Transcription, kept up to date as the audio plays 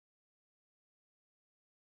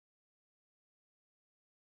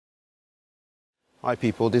Hi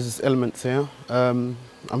people, this is Elements here. I'm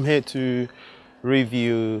here to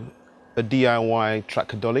review a DIY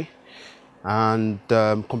tracker dolly and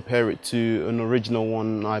compare it to an original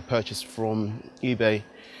one I purchased from eBay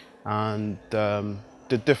and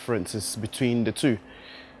the differences between the two.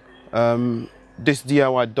 This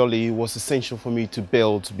DIY dolly was essential for me to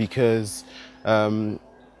build because I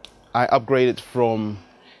upgraded from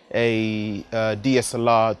a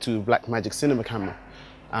DSLR to Blackmagic cinema camera.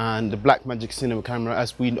 And the Blackmagic cinema camera,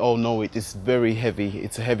 as we all know, it is very heavy.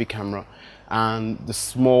 It's a heavy camera, and the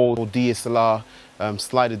small DSLR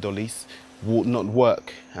slider dollies would not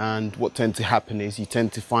work. And what tends to happen is you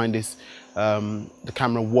tend to find this the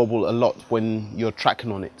camera wobble a lot when you're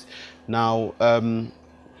tracking on it. Now,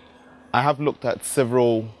 I have looked at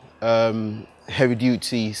several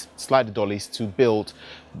heavy-duty slider dollies to build,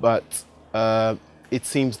 but it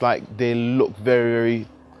seems like they look very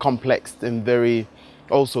complex and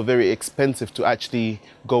also very expensive to actually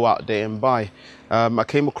go out there and buy. I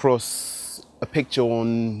came across a picture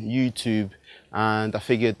on YouTube and I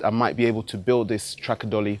figured I might be able to build this tracker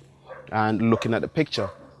dolly and looking at the picture.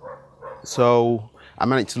 So I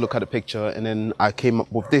managed to look at the picture and then I came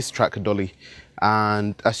up with this tracker dolly,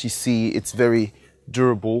 and as you see, it's very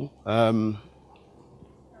durable.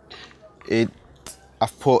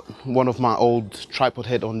 I've put one of my old tripod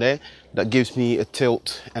head on there that gives me a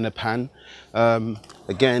tilt and a pan.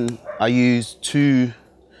 Again, I use 8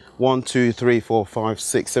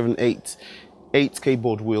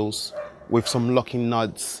 skateboard wheels with some locking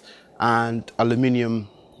nuts and aluminium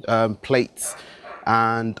plates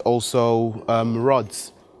and also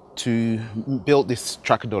rods to build this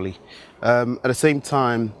tracker dolly. At the same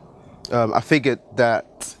time, I figured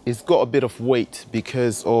that it's got a bit of weight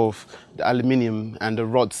because of the aluminium and the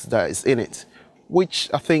rods that is in it, which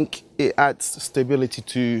I think it adds stability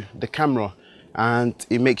to the camera and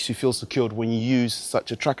it makes you feel secured when you use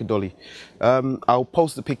such a tracker dolly. I'll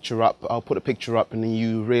post the picture up, I'll put a picture up, and then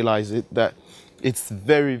you realize that it's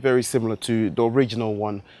very similar to the original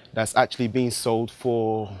one that's actually being sold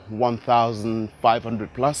for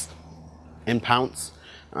 1,500 plus in pounds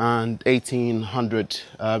and 1,800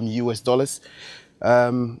 US dollars.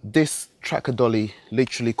 This tracker dolly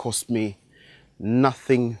literally cost me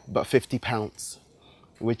nothing but £50,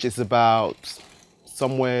 which is about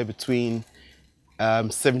somewhere between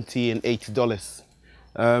 $70 and $80.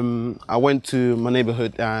 I went to my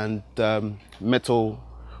neighborhood and metal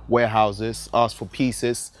warehouses, asked for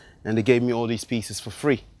pieces, and they gave me all these pieces for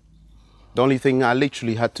free. The only thing I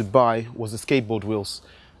literally had to buy was the skateboard wheels,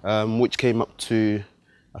 which came up to,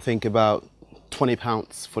 I think, about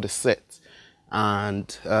 £20 for the set, and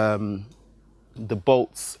the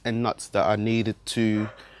bolts and nuts that I needed to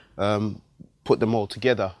put them all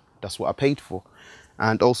together. That's what I paid for.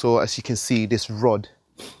 And also, as you can see, this rod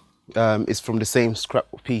is from the same scrap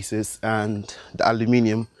pieces, and the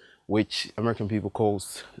aluminium, which American people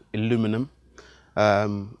calls aluminum,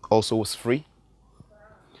 also was free.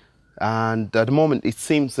 And at the moment it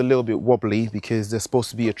seems a little bit wobbly because there's supposed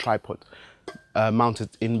to be a tripod mounted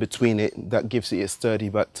in between it that gives it a sturdy,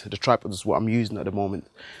 but the tripod is what I'm using at the moment.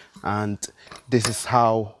 And this is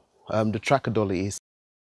how the tracker dolly is.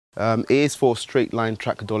 It is for a straight line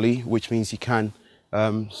tracker dolly, which means you can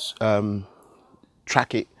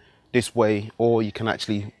track it this way, or you can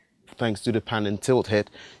actually, thanks to the pan and tilt head,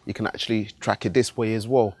 you can actually track it this way as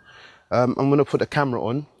well. I'm going to put the camera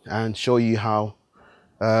on and show you how,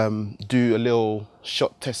 do a little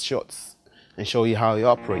test shots and show you how it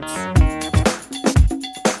operates.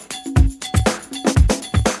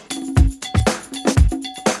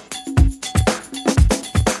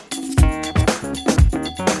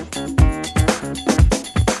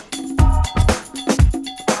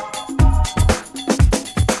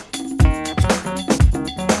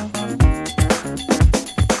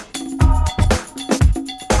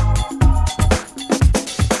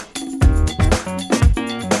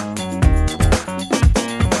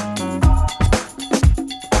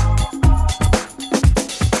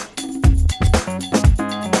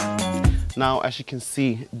 Now, as you can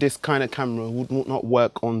see, this kind of camera would not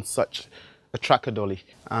work on such a tracker dolly,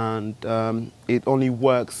 and it only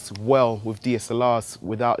works well with DSLRs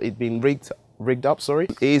without it being rigged up.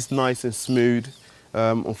 It is nice and smooth.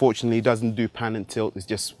 Unfortunately, it doesn't do pan and tilt. It's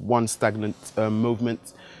just one stagnant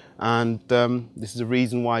movement, and this is the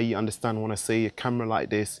reason why you understand when I say a camera like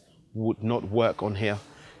this would not work on here,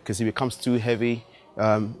 because if it becomes too heavy,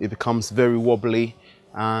 it becomes very wobbly,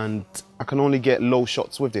 and I can only get low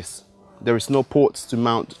shots with this. There is no ports to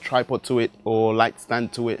mount a tripod to it or light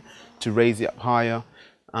stand to it to raise it up higher,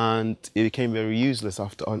 and it became very useless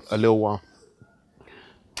after a little while.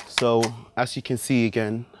 So as you can see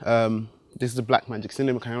again, this is a Blackmagic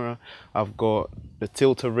cinema camera. I've got the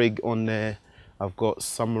tilter rig on there. I've got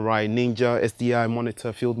Samurai Ninja SDI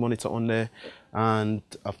monitor, field monitor on there, and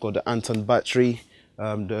I've got the Anton battery,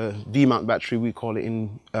 the V-mount battery we call it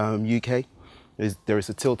in UK. There is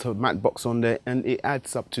a tilter mat box on there, and it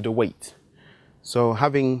adds up to the weight. So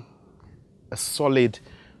having a solid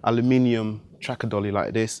aluminium tracker dolly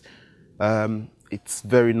like this, it's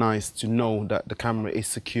very nice to know that the camera is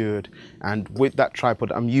secured, and with that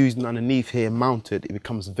tripod I'm using underneath here mounted, it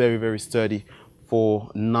becomes very, very sturdy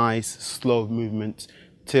for nice slow movement,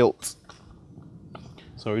 tilt.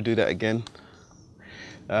 Sorry, do that again.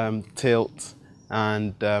 Tilt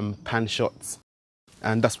and pan shots,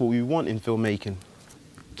 and that's what we want in filmmaking.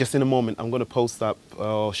 Just in a moment I'm going to post up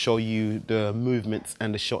or show you the movements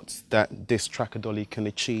and the shots that this tracker dolly can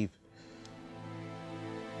achieve.